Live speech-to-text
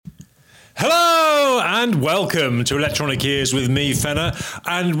Hello and welcome to Electronic Ears with me, Fenner.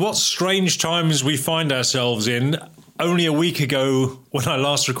 And what strange times we find ourselves in. Only a week ago, when I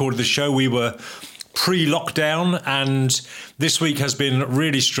last recorded the show, we were pre-lockdown, and this week has been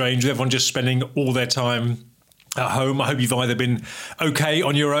really strange, with everyone just spending all their time at home. I hope you've either been okay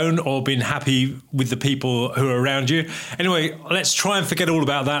on your own or been happy with the people who are around you. Anyway, let's try and forget all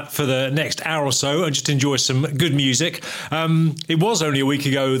about that for the next hour or so and just enjoy some good music. It was only a week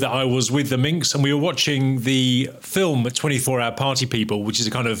ago that I was with the Minx and we were watching the film 24 Hour Party People, which is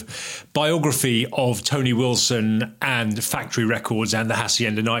a kind of biography of Tony Wilson and Factory Records and the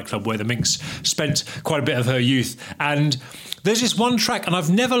Hacienda nightclub where the Minx spent quite a bit of her youth. And there's this one track, and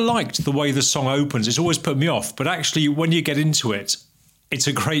I've never liked the way the song opens. It's always put me off. But actually, when you get into it, it's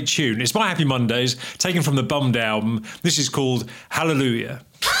a great tune. It's by Happy Mondays, taken from the Bummed album. This is called Hallelujah.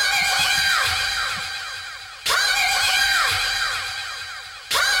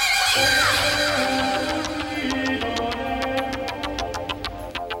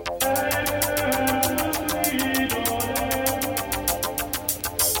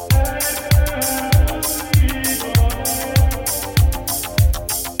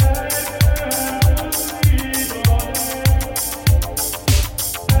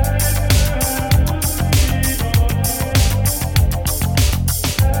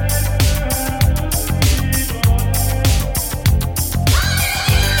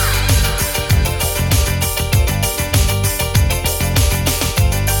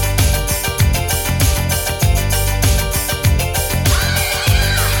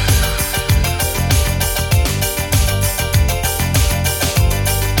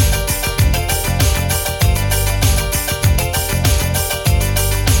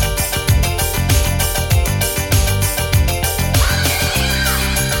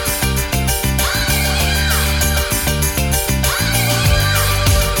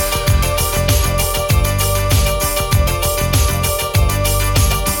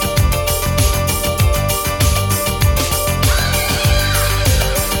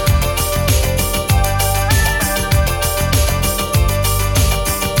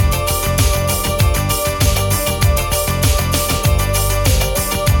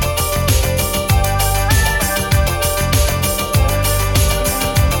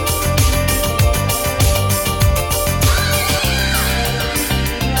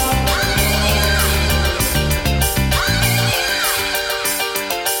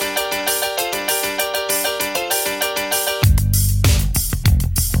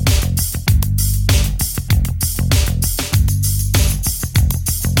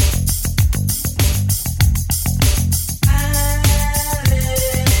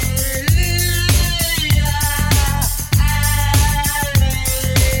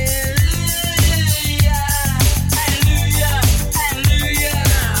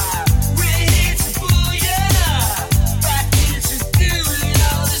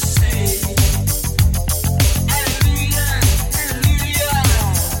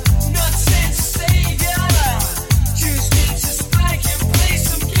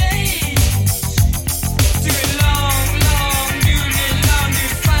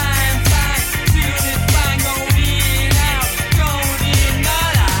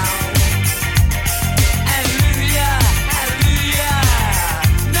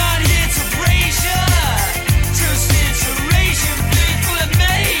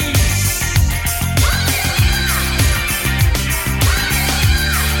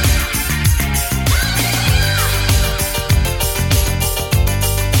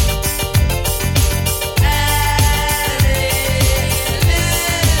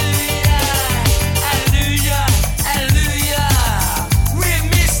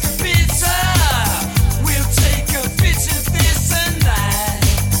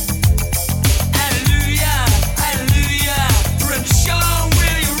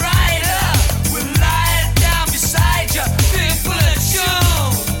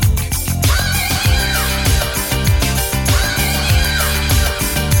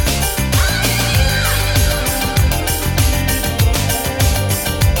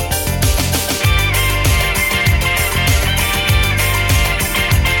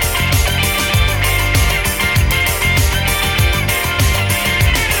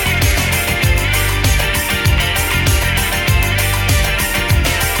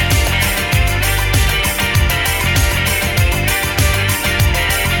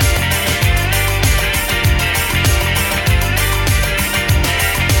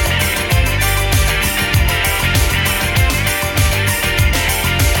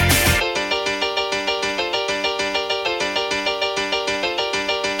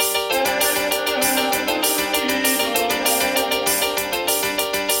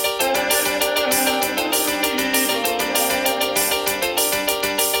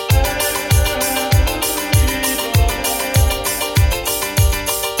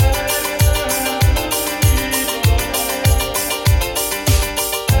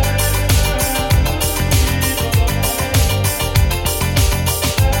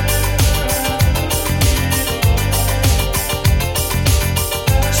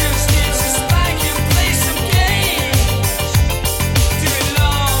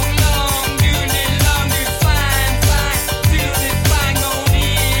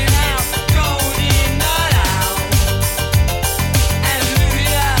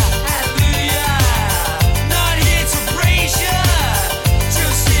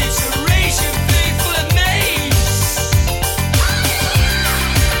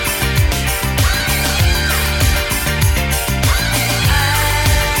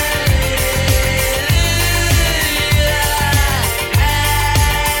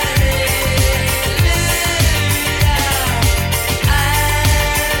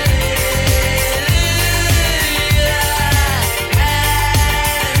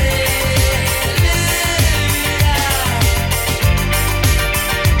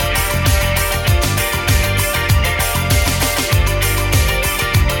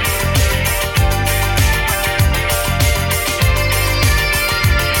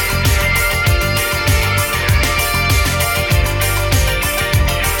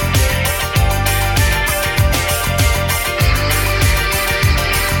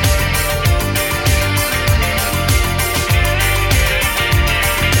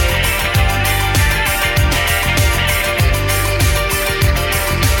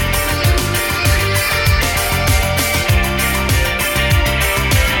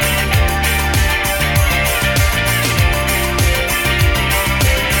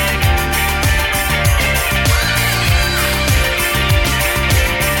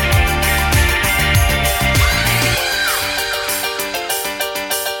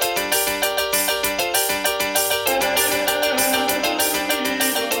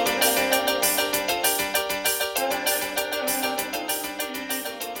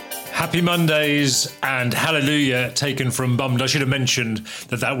 Happy Mondays and Hallelujah, taken from Bummed. I should have mentioned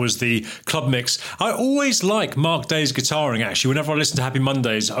that was the club mix. I always like Mark Day's guitaring, actually. Whenever I listen to Happy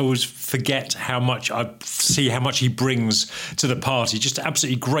Mondays, I always forget how much he brings to the party. Just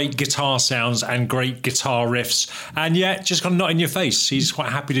absolutely great guitar sounds and great guitar riffs. And yet, just kind of not in your face. He's quite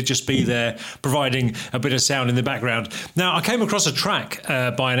happy to just be there, providing a bit of sound in the background. Now, I came across a track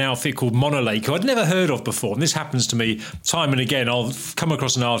by an outfit called Monolake, who I'd never heard of before. And this happens to me time and again. I'll come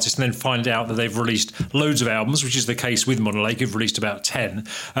across an artist and then find out that they've released loads of albums, which is the case with Monolake, who've released about 10.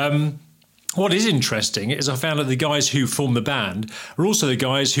 What is interesting is I found that the guys who formed the band are also the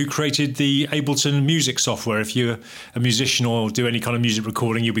guys who created the Ableton music software. If you're a musician or do any kind of music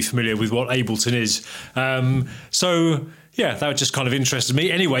recording, you'll be familiar with what Ableton is. Yeah, that just kind of interested me.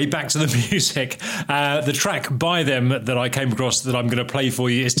 Anyway, back to the music. The track by them that I came across that I'm going to play for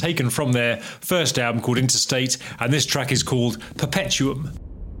you is taken from their first album called Interstate, and this track is called Perpetuum.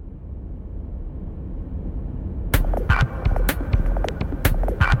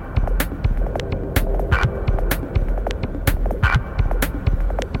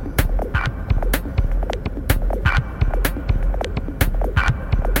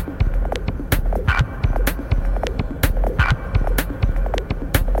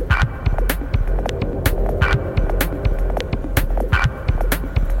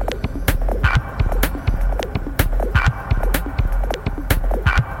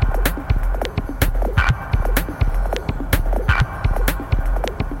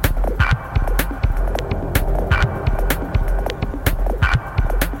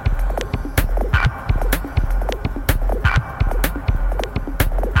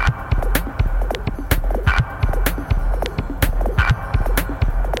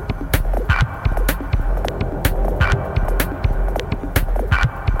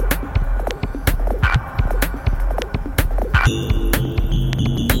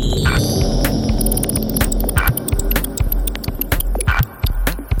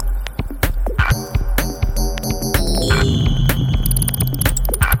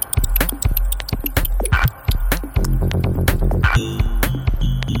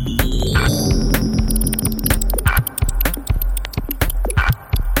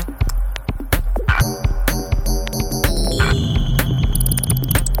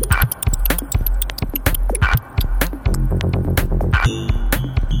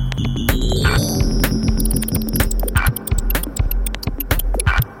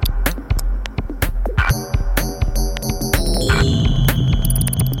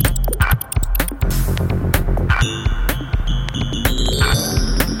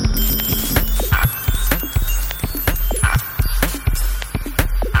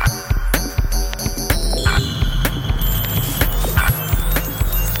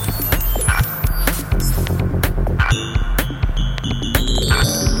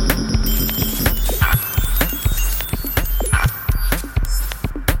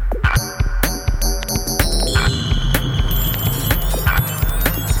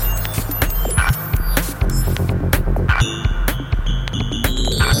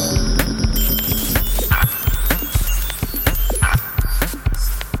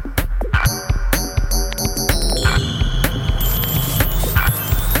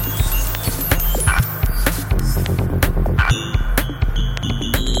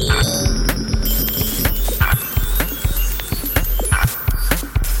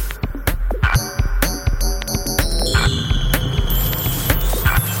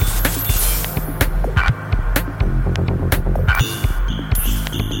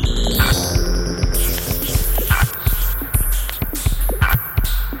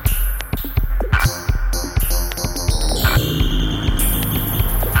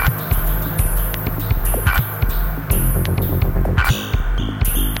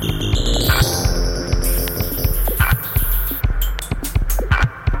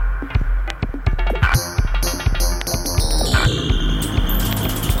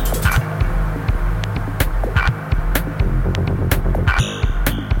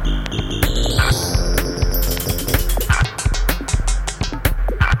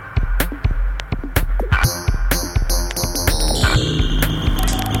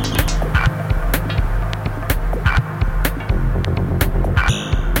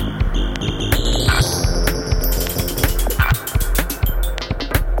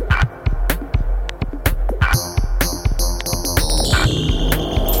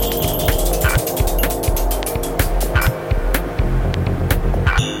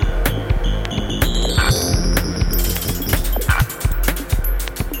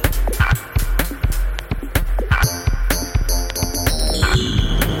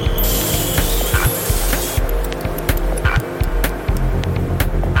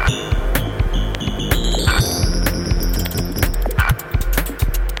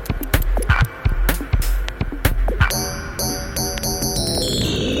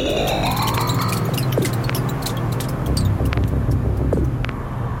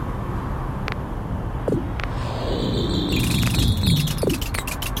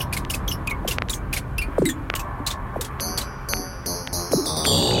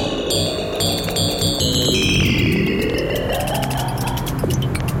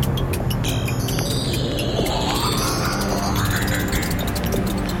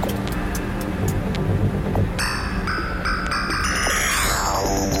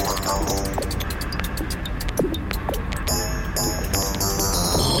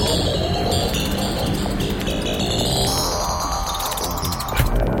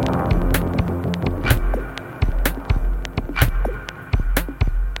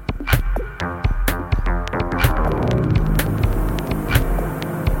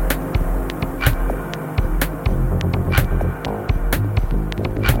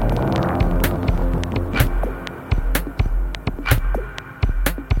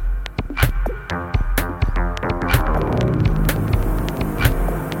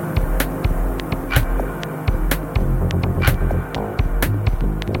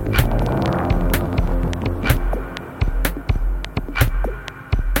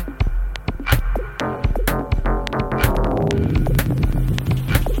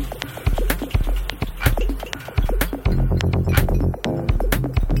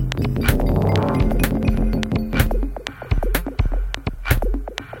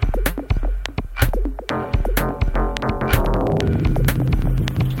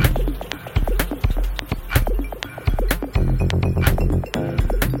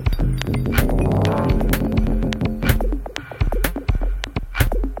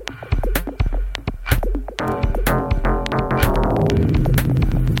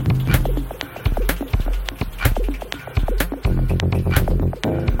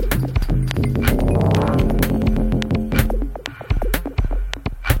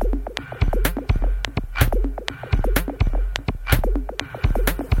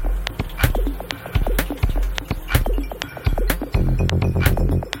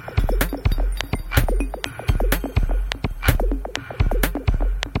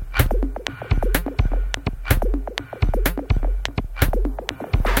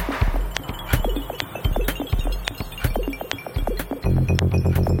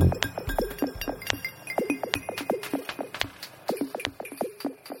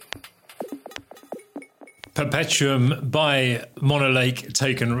 Perpetuum by Monolake,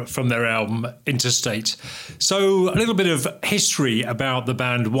 taken from their album Interstate. So a little bit of history about the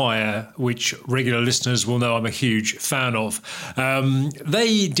band Wire, which regular listeners will know I'm a huge fan of.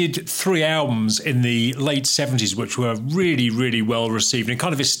 They did 3 albums in the late 70s, which were really, really well received and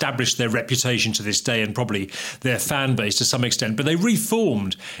kind of established their reputation to this day and probably their fan base to some extent. But they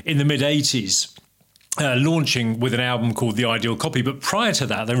reformed in the mid-80s. Launching with an album called The Ideal Copy. But prior to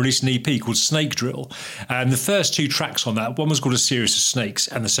that, they released an EP called Snake Drill. And the first 2 tracks on that, one was called A Series of Snakes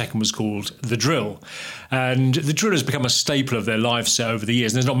and the second was called The Drill. And The Drill has become a staple of their live set over the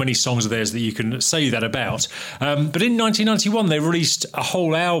years. And there's not many songs of theirs that you can say that about. But in 1991, they released a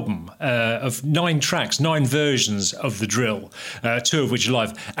whole album of 9 tracks, 9 versions of The Drill, 2 of which are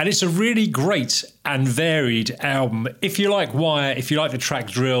live. And it's a really great and varied album. If you like Wire, if you like the track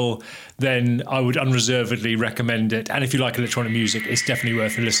Drill, then I would unreservedly recommend it. And if you like electronic music, it's definitely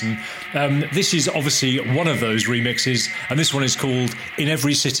worth a listen. This is obviously one of those remixes, and this one is called In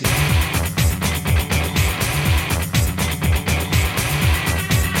Every City.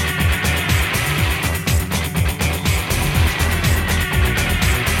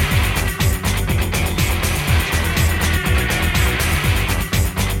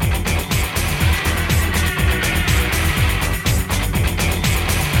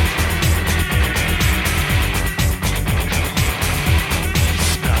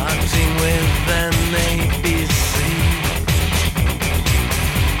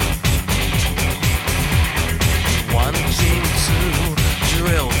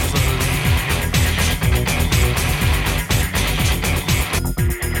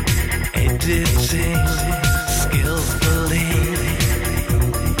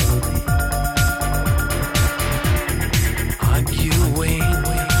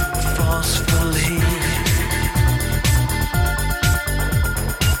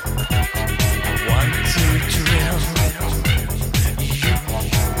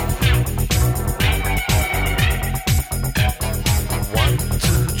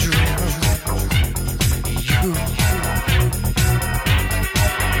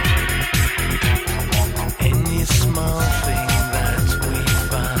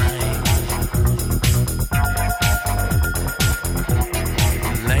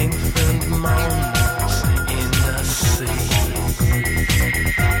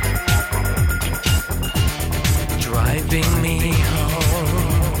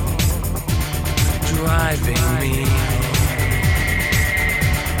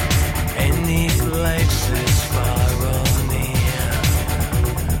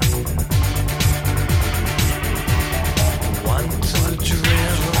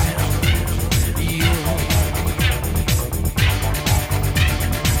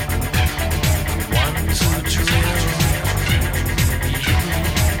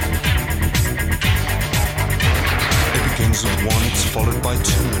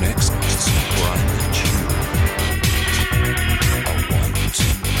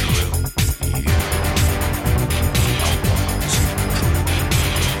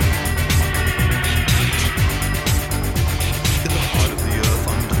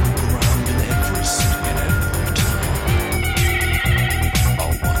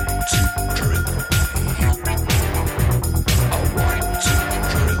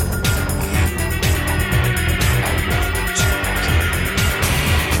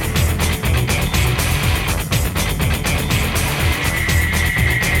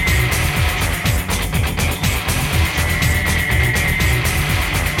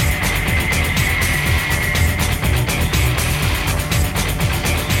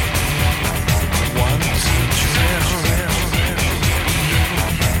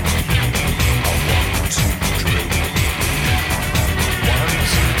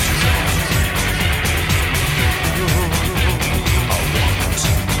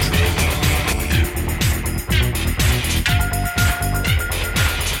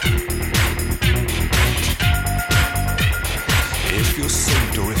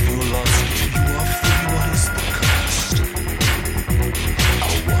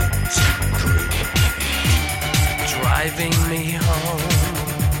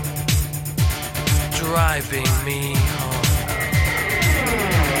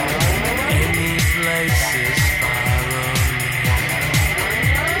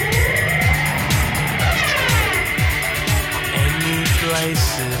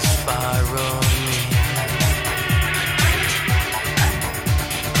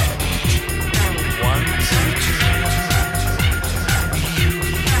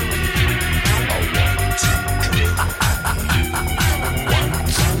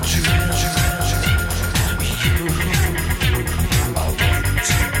 You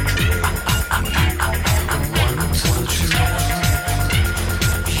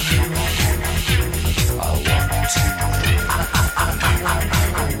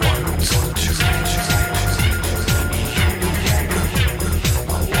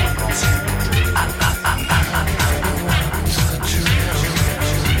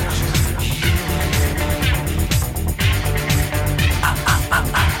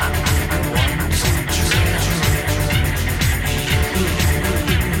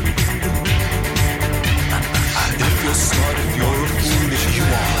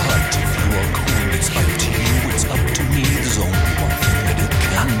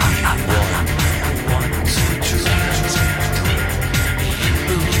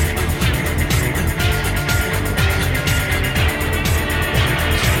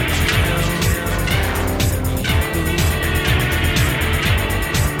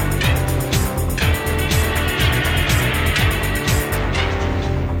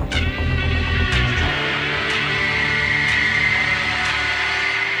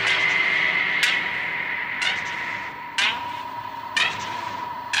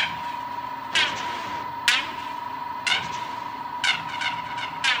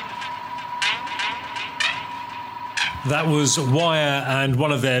That was Wire and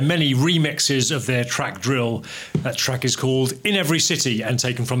one of their many remixes of their track Drill. That track is called In Every City and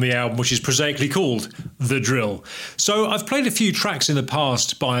taken from the album, which is prosaically called The Drill. So I've played a few tracks in the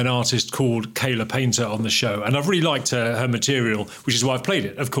past by an artist called Kayla Painter on the show, and I've really liked her material, which is why I've played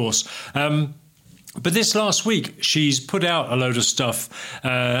it, of course. But this last week, she's put out a load of stuff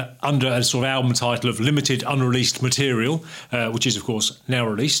under a sort of album title of Limited Unreleased Material, which is, of course, now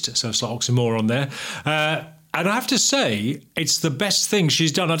released, so it's like oxymoron there. And I have to say, it's the best thing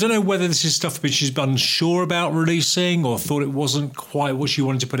she's done. I don't know whether this is stuff that she's unsure about releasing or thought it wasn't quite what she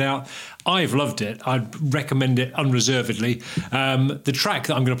wanted to put out. I've loved it. I'd recommend it unreservedly. The track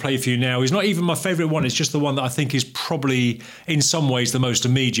that I'm going to play for you now is not even my favourite one. It's just the one that I think is probably, in some ways, the most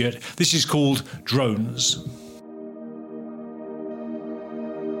immediate. This is called Drones.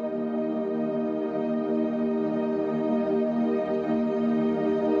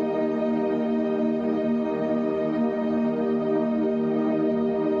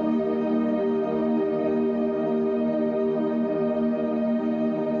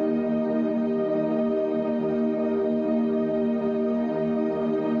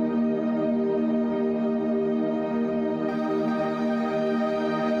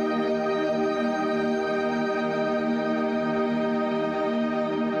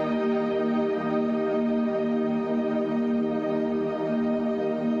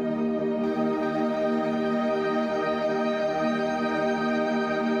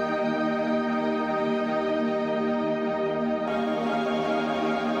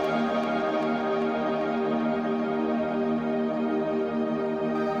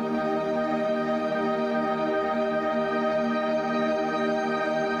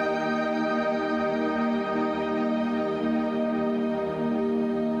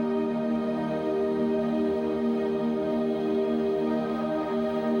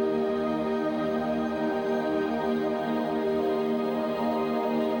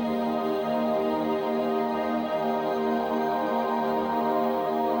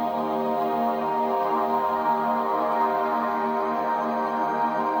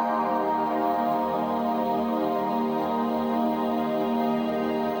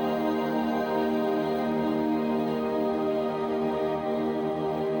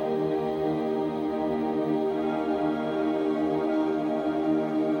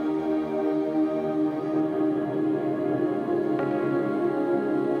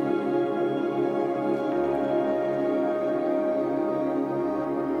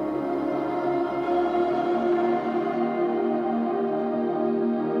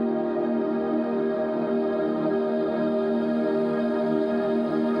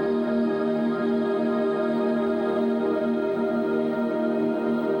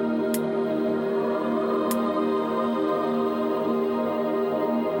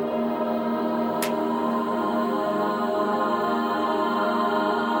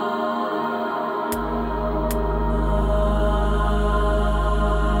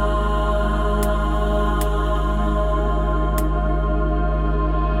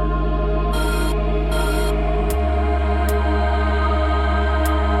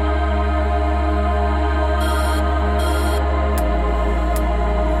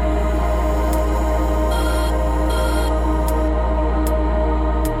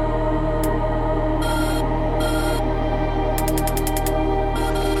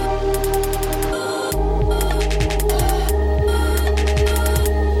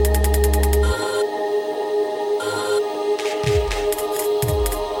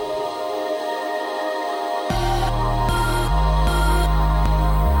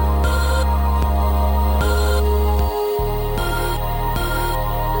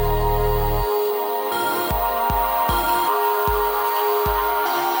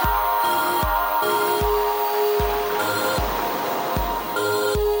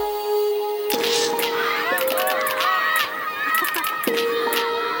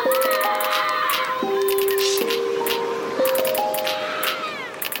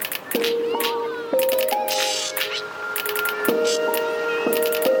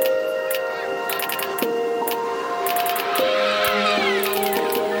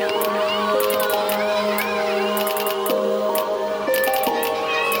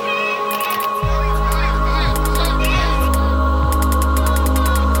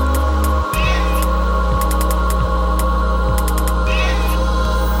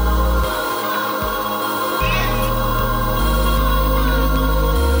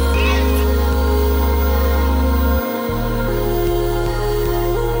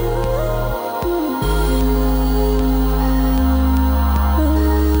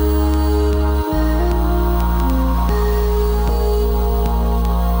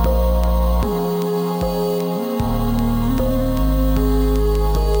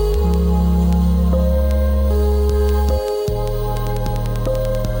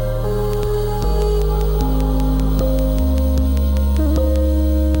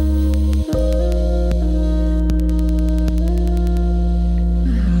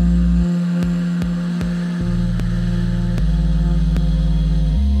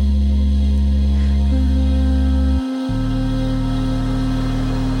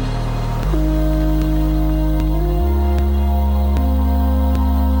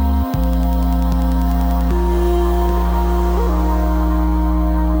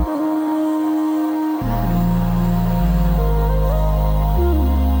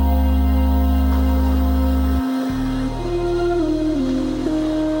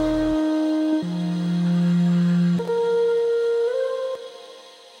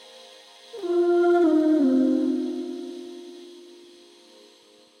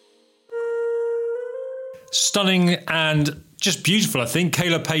 Stunning and just beautiful, I think.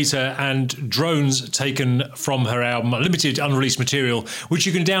 Kayla Pater and Drones, taken from her album, limited unreleased material, which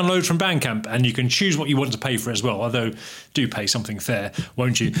you can download from Bandcamp, and you can choose what you want to pay for it as well, although do pay something fair,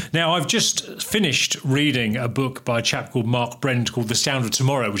 won't you? Now, I've just finished reading a book by a chap called Mark Brent called The Sound of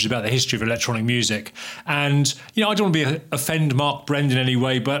Tomorrow, which is about the history of electronic music. And, I don't want to offend Mark Brent in any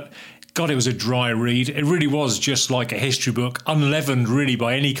way, but God, it was a dry read. It really was just like a history book, unleavened really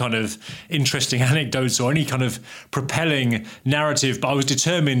by any kind of interesting anecdotes or any kind of propelling narrative, but I was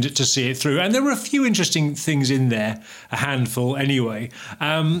determined to see it through. And there were a few interesting things in there, a handful anyway.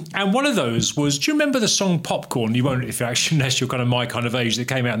 And one of those was, do you remember the song Popcorn? You won't, if you're actually, unless you're kind of my kind of age, that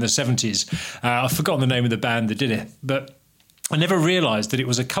came out in the 70s. I've forgotten the name of the band that did it, but I never realised that it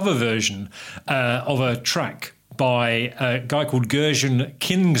was a cover version of a track by a guy called Gershon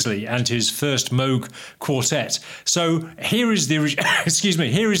Kingsley and his first Moog quartet. So here is the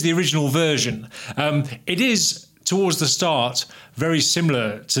here is the original version. It is, towards the start, very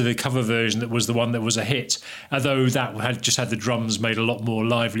similar to the cover version that was the one that was a hit, although that had just had the drums made a lot more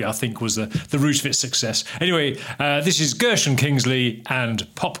lively, I think was the root of its success. Anyway, this is Gershon Kingsley and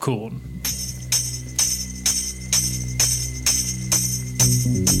Popcorn.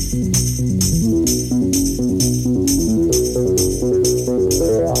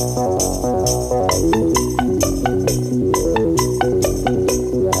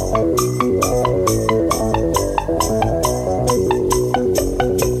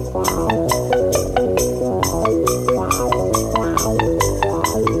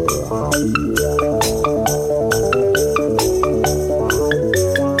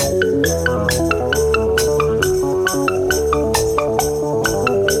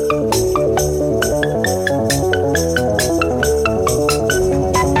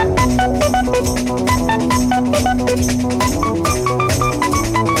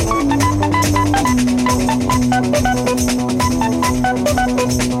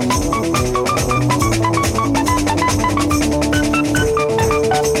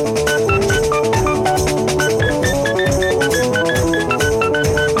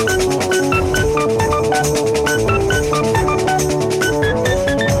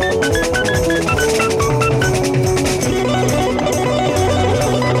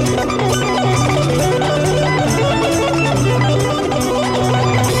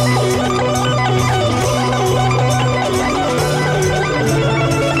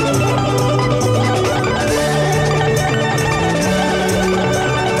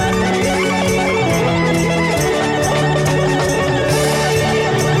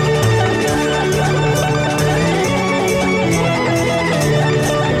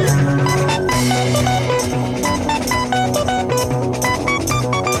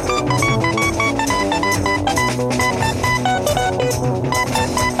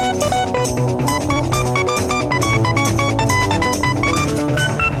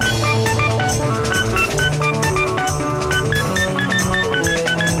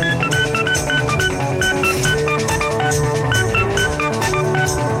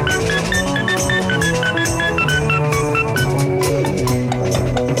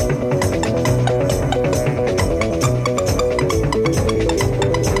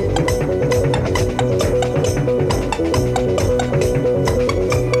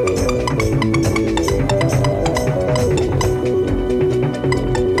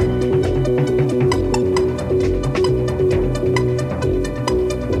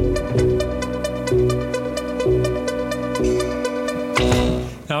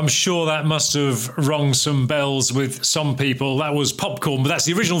 I'm sure that must have rung some bells with some people. That was Popcorn, but that's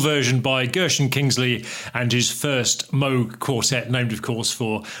the original version by Gershon Kingsley and his first Moog quartet, named, of course,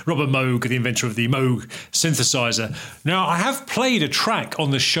 for Robert Moog, the inventor of the Moog synthesizer. Now, I have played a track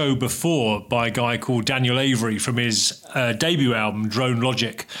on the show before by a guy called Daniel Avery from his debut album, Drone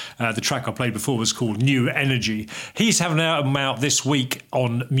Logic. The track I played before was called New Energy. He's having an album out this week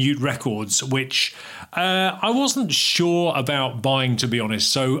on Mute Records, which I wasn't sure about buying, to be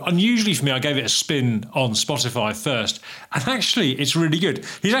honest. So unusually for me, I gave it a spin on Spotify first. And actually, it's really good.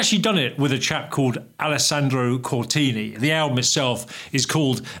 He's actually done it with a chap called Alessandro Cortini. The album itself is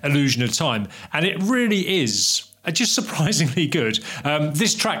called Illusion of Time. And it really is just surprisingly good.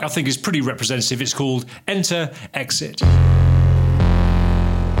 This track, I think, is pretty representative. It's called Enter, Exit.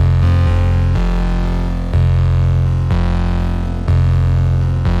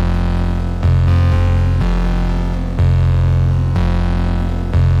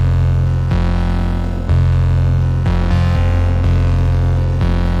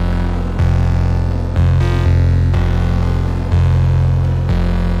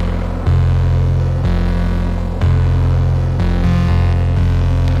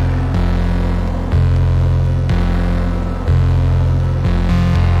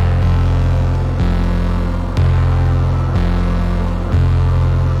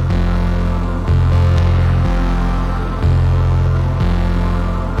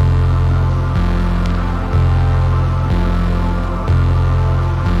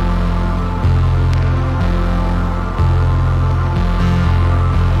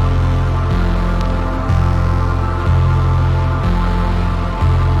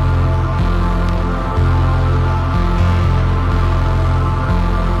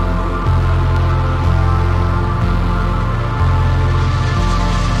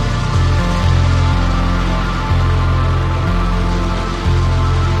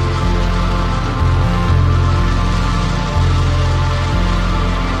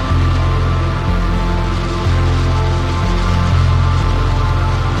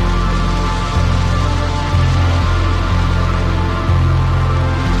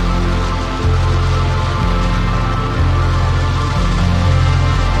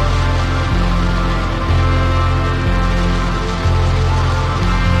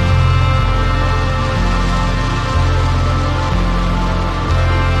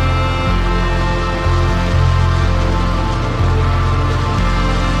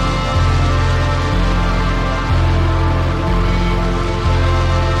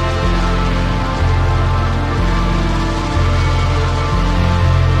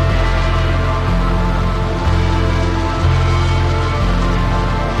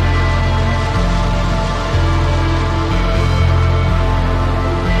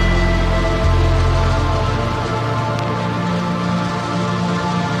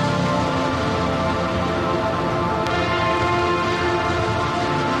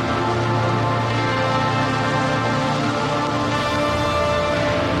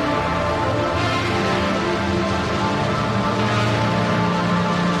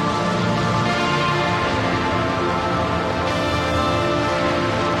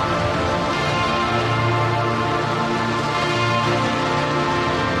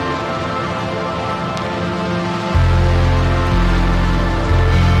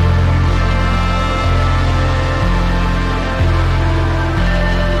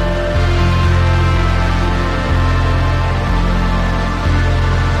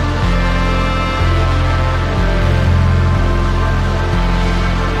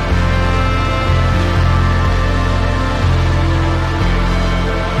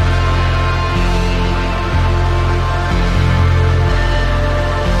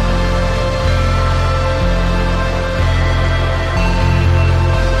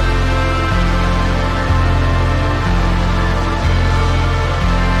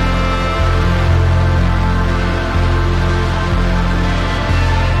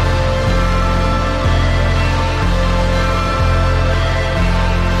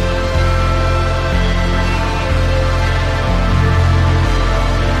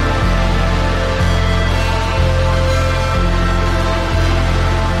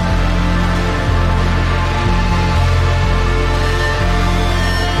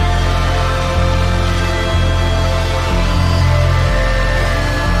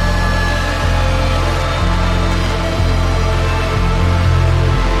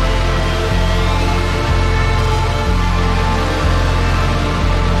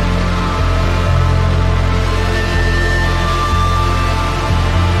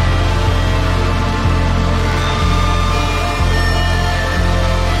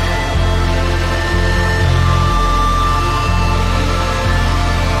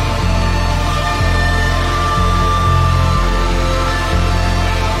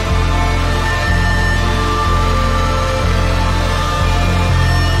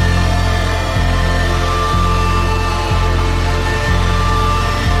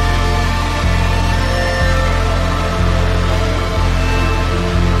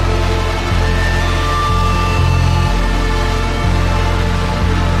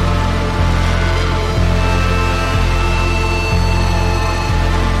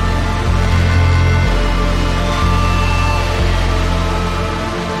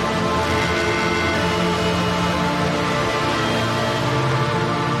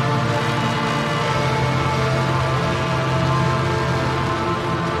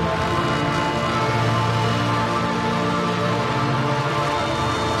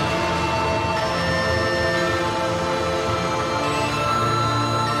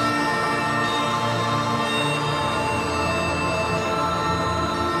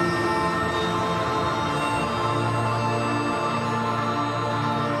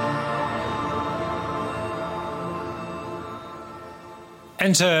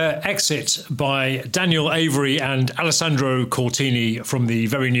 Enter Exit by Daniel Avery and Alessandro Cortini from the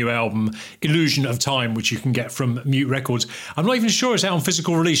very new album Illusion of Time, which you can get from Mute Records. I'm not even sure it's out on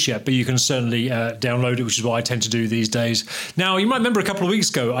physical release yet, but you can certainly download it, which is what I tend to do these days. Now, you might remember a couple of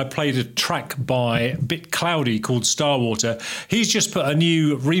weeks ago, I played a track by Bit Cloudy called Starwater. He's just put a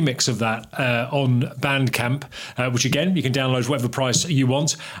new remix of that on Bandcamp, which again, you can download whatever price you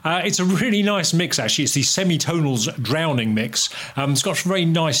want. It's a really nice mix, actually. It's the Semitonals Drowning mix. It's got very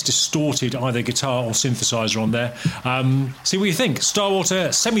nice distorted either guitar or synthesizer on there. See what you think. Starwater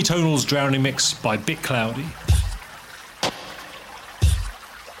Semitonals Drowning mix by Bit Cloudy.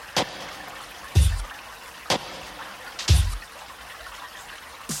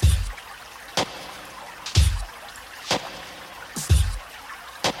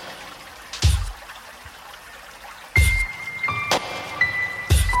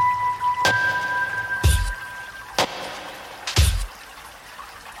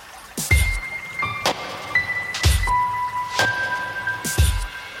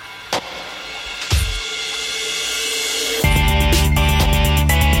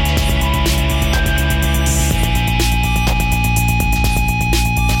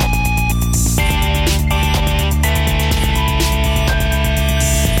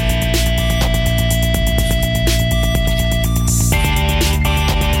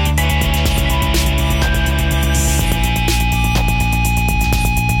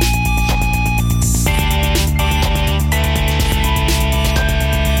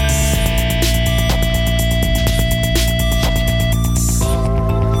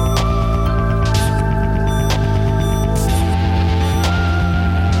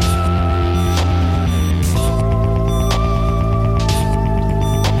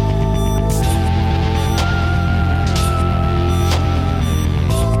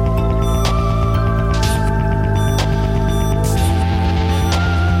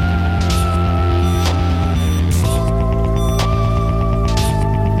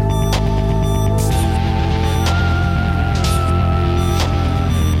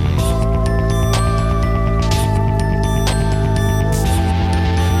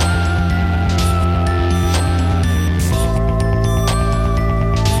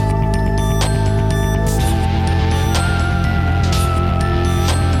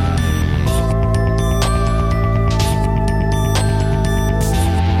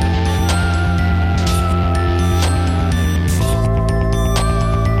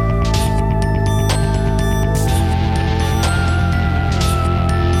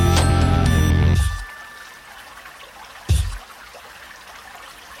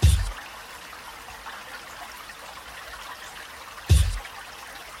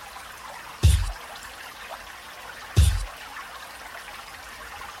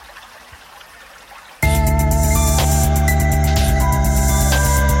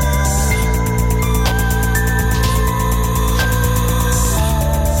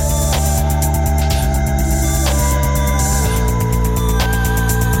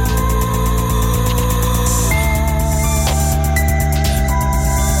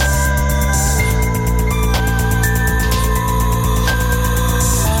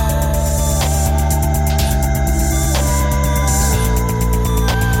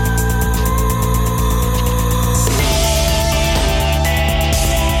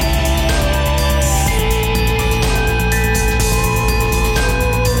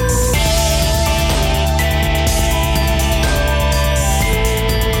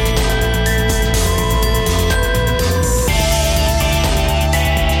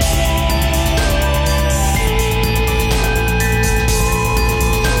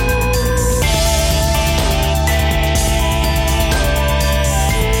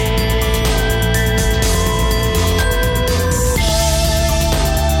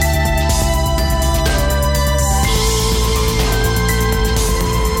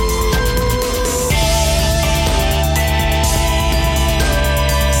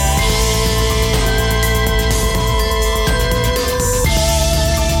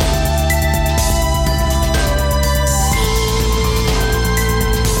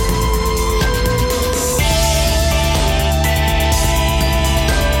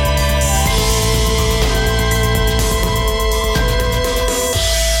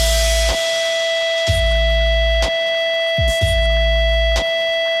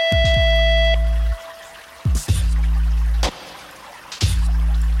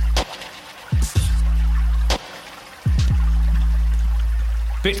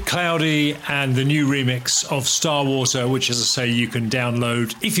 Bit Cloudy and the new remix of Starwater, which, as I say, you can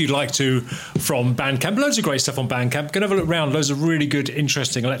download if you'd like to from Bandcamp. Loads of great stuff on Bandcamp. Go and have a look around. Loads of really good,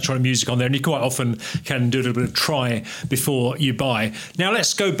 interesting electronic music on there, and you quite often can do a little bit of try before you buy. Now,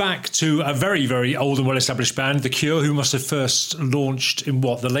 let's go back to a very, very old and well-established band, The Cure, who must have first launched in,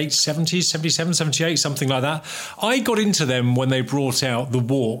 the late 70s, 77, 78, something like that. I got into them when they brought out The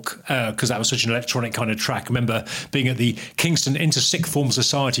Walk, because that was such an electronic kind of track. I remember being at the Kingston Inter-Sixth Form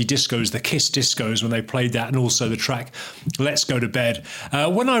Society discos, the Kiss discos, when they played that, and also the track Let's Go to Bed.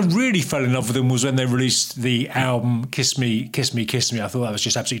 When I really fell in love with them was when they released the album Kiss Me, Kiss Me, Kiss Me. I thought that was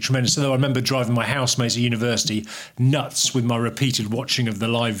just absolutely tremendous. Although I remember driving my housemates at university nuts with my repeated watching of the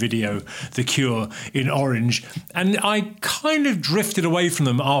live video, The Cure, in Orange. And I kind of drifted away from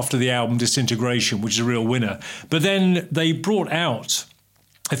them after the album Disintegration, which is a real winner. But then they brought out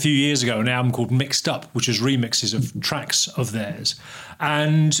a few years ago an album called Mixed Up, which was remixes of tracks of theirs.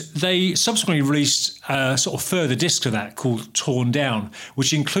 And they subsequently released a sort of further disc to that called Torn Down,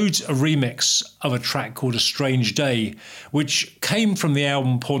 which includes a remix of a track called A Strange Day, which came from the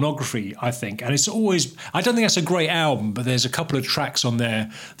album Pornography, I think. And it's always, I don't think that's a great album, but there's a couple of tracks on there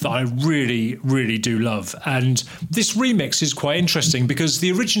that I really, really do love. And this remix is quite interesting because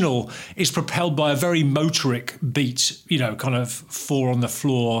the original is propelled by a very motoric beat, you know, kind of 4 on the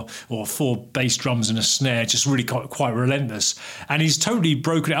floor or 4 bass drums and a snare, just really quite relentless. And he's totally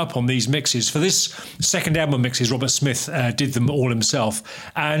broken it up on these mixes. For this second album mixes, Robert Smith did them all himself,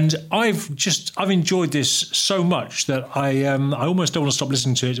 and I've enjoyed this so much that I almost don't want to stop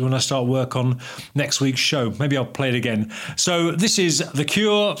listening to it when I start work on next week's show. Maybe I'll play it again. So this is The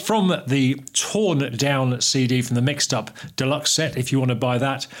Cure from the Torn Down CD from the Mixed Up Deluxe set, if you want to buy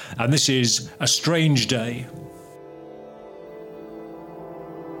that, and this is A Strange Day.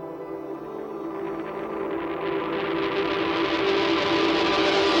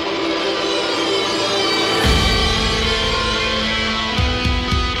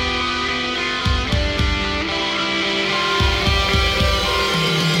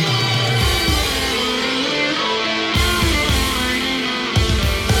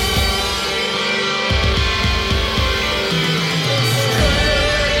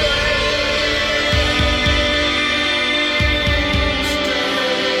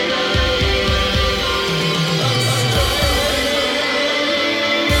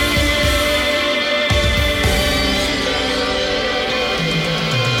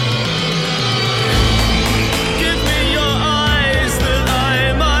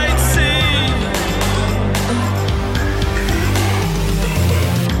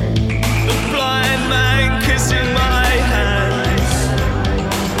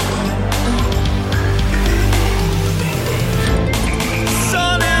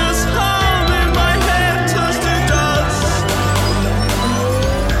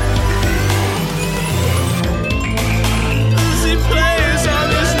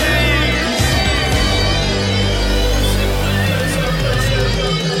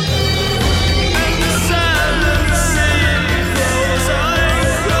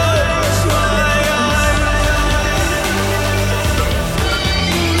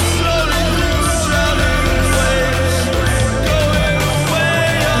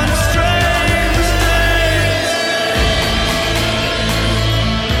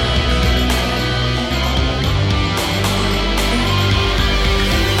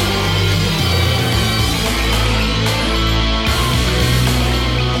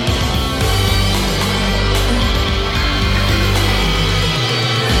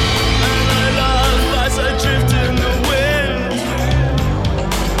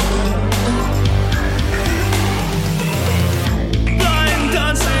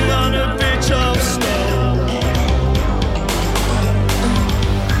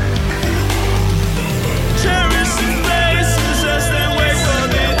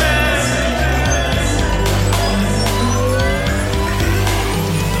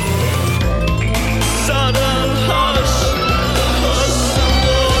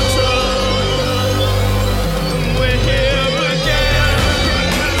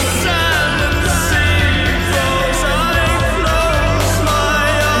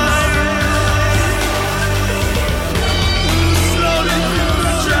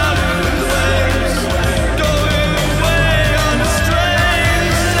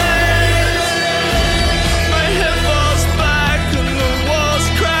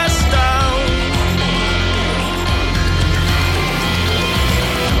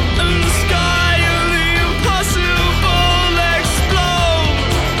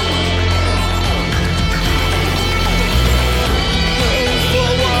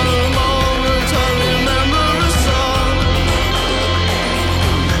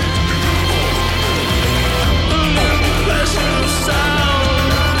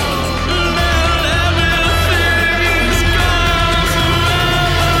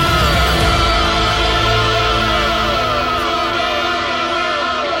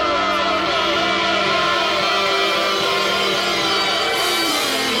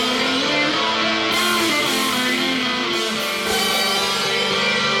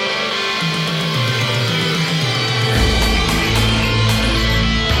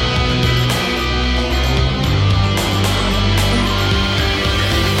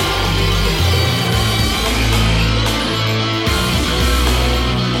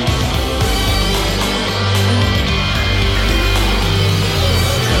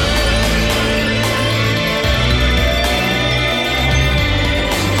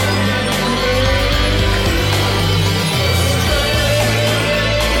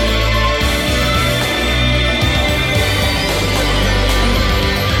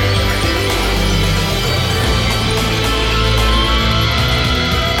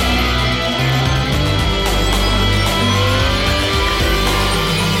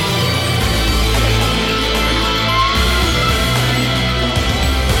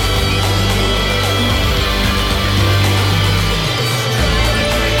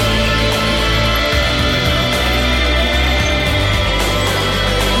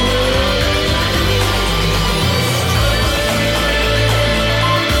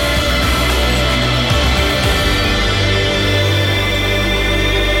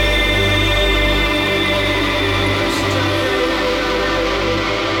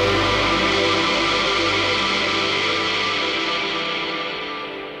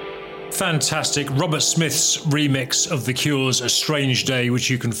 fantastic Robert Smith's remix of The Cure's A Strange Day, which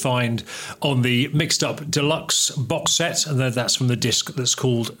you can find on the Mixed Up Deluxe box set, and that's from the disc that's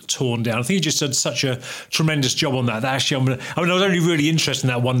called Torn Down. I think he just did such a tremendous job on that. Actually, I was only really interested in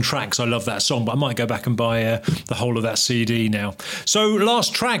that one track because I love that song, but I might go back and buy the whole of that CD now. So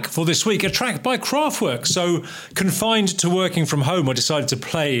last track for this week, a track by Kraftwerk. So confined to working from home, I decided to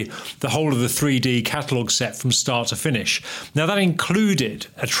play the whole of the 3D catalogue set from start to finish. Now that included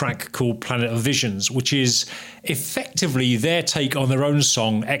a track called Planet of Visions, which is effectively their take on their own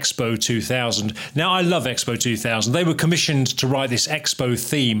song Expo 2000. Now I love Expo 2000. They were commissioned to write this Expo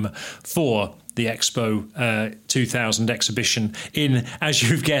theme for the Expo 2000 exhibition in, as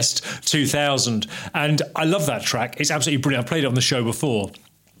you've guessed, 2000. And I love that track. It's absolutely brilliant. I've played it on the show before.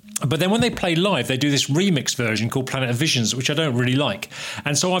 But then when they play live, they do this remix version called Planet of Visions, which I don't really like.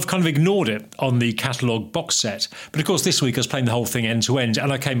 And so I've kind of ignored it on the catalogue box set. But of course, this week I was playing the whole thing end to end,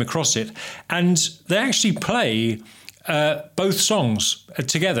 and I came across it. And they actually play both songs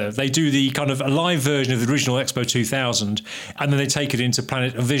together. They do the kind of a live version of the original Expo 2000, and then they take it into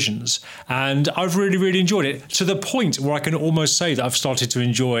Planet of Visions. And I've really, really enjoyed it, to the point where I can almost say that I've started to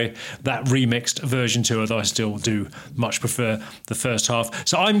enjoy that remixed version too, although I still do much prefer the first half.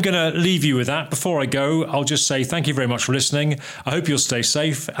 So I'm going to leave you with that. Before I go, I'll just say thank you very much for listening. I hope you'll stay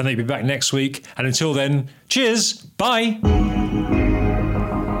safe, and they'll be back next week. And until then, cheers, bye.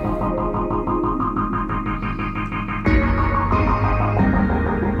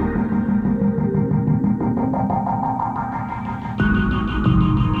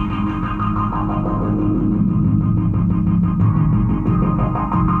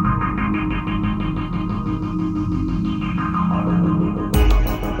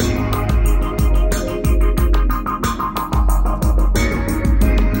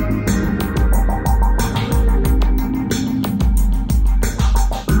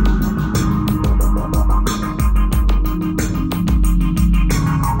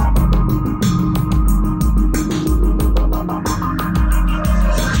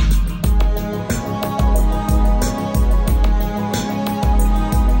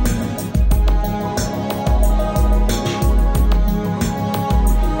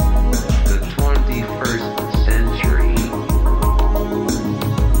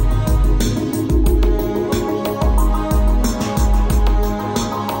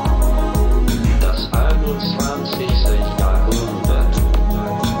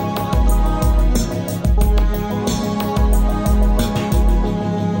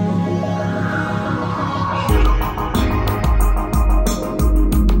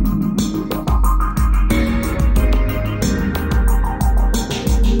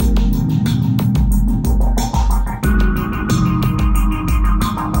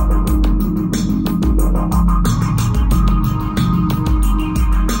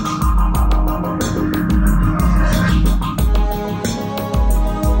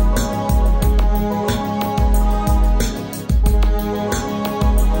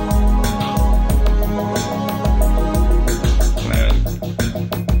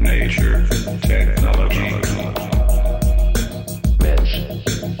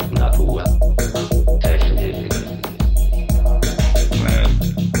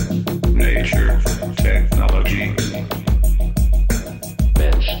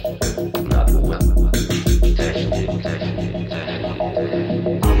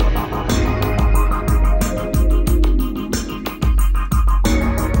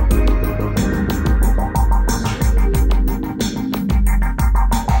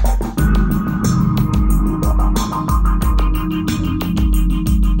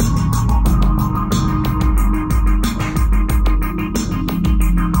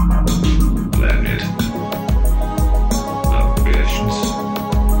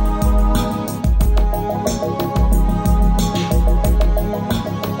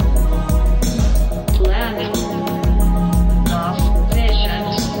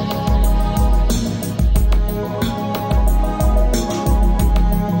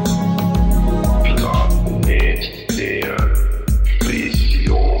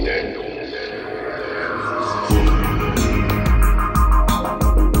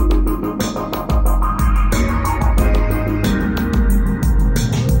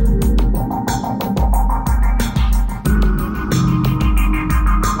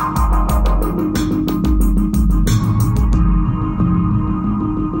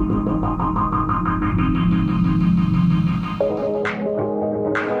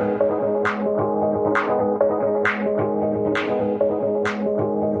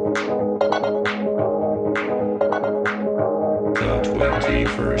 The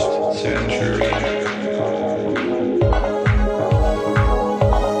 21st century.